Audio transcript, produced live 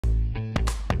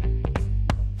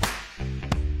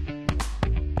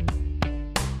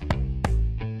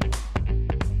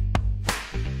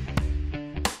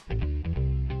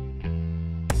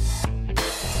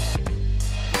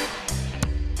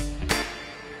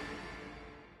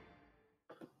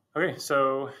Okay,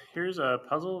 so here's a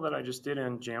puzzle that I just did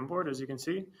in Jamboard, as you can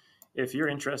see. If you're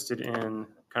interested in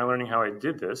kind of learning how I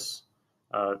did this,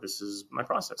 this is my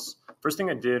process. First thing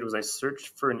I did was I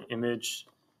searched for an image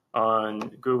on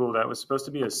Google that was supposed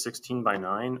to be a 16 by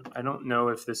 9. I don't know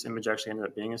if this image actually ended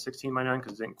up being a 16 by 9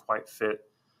 because it didn't quite fit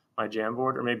my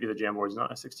Jamboard, or maybe the Jamboard is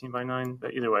not a 16 by 9,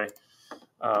 but either way,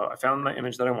 I found my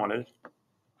image that I wanted.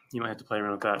 You might have to play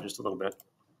around with that just a little bit.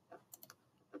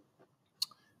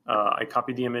 I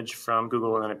copied the image from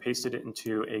Google and then I pasted it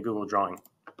into a Google drawing.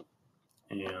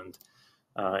 And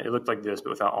it looked like this,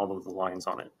 but without all of the lines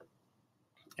on it.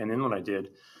 And then what I did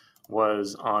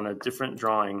was on a different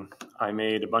drawing, I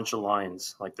made a bunch of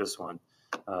lines like this one.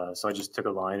 So I just took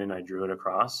a line and I drew it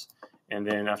across. And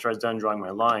then after I was done drawing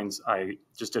my lines, I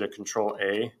just did a Control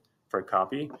A for a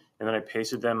copy, and then I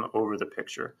pasted them over the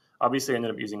picture. Obviously, I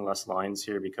ended up using less lines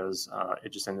here because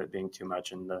it just ended up being too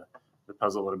much, and the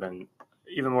puzzle would have been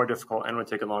even more difficult and would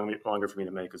take longer for me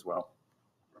to make as well.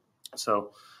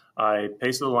 So I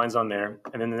pasted the lines on there,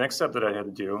 and then the next step that I had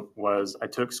to do was I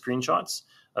took screenshots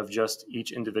of just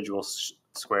each individual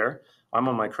square. I'm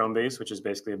on my Chrome base, which is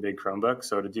basically a big Chromebook.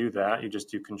 So to do that, you just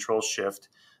do Control Shift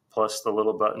plus the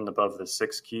little button above the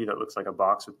 6 key that looks like a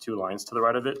box with 2 lines to the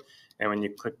right of it. And when you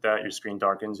click that, your screen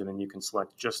darkens, and then you can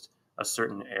select just a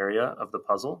certain area of the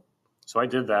puzzle. So I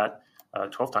did that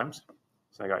 12 times.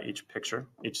 So I got each picture,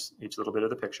 each little bit of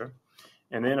the picture.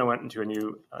 And then I went into a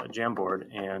new Jamboard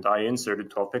and I inserted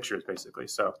 12 pictures basically.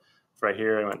 So right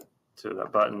here, I went to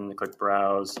that button, click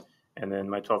Browse, and then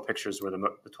my 12 pictures were the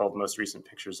 12 most recent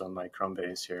pictures on my Chrome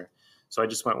base here. So I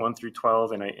just went 1 through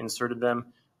 12 and I inserted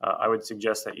them. I would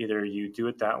suggest that either you do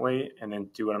it that way and then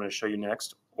do what I'm going to show you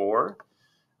next, or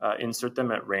insert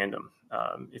them at random.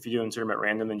 If you do insert them at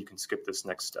random, then you can skip this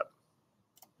next step.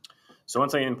 So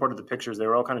once I imported the pictures, they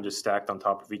were all kind of just stacked on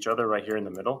top of each other right here in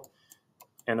the middle.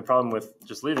 And the problem with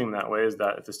just leaving them that way is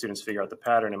that if the students figure out the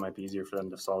pattern, it might be easier for them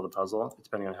to solve the puzzle,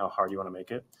 depending on how hard you want to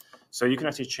make it. So you can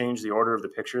actually change the order of the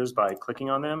pictures by clicking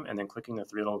on them and then clicking the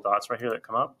 3 little dots right here that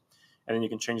come up. And then you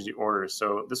can change the order.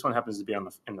 So this one happens to be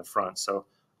in the front. So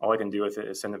all I can do with it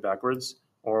is send it backwards,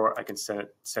 or I can send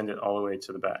it all the way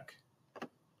to the back,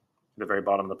 the very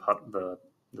bottom of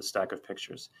the stack of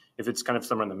pictures. If it's kind of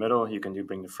somewhere in the middle, you can do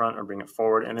bring the front or bring it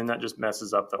forward, and then that just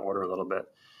messes up the order a little bit.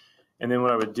 And then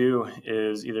what I would do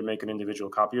is either make an individual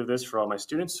copy of this for all my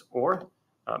students, or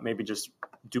maybe just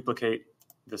duplicate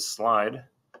this slide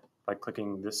by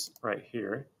clicking this right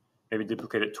here. Maybe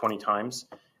duplicate it 20 times,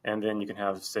 and then you can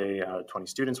have, say, 20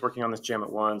 students working on this jam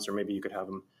at once, or maybe you could have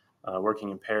them working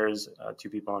in pairs, 2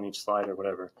 people on each slide or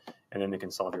whatever, and then they can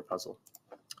solve your puzzle.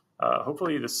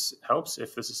 Hopefully this helps.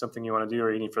 If this is something you want to do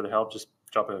or you need further help, just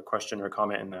drop a question or a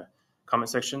comment in the comment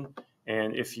section.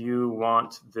 And if you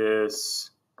want this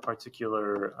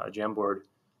particular Jamboard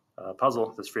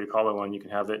puzzle, this Frida Puzzle one, you can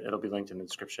have it. It'll be linked in the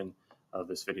description of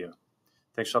this video.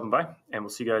 Thanks for stopping by, and we'll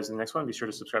see you guys in the next one. Be sure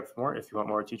to subscribe for more if you want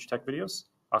more Teacher Tech videos.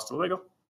 Hasta luego.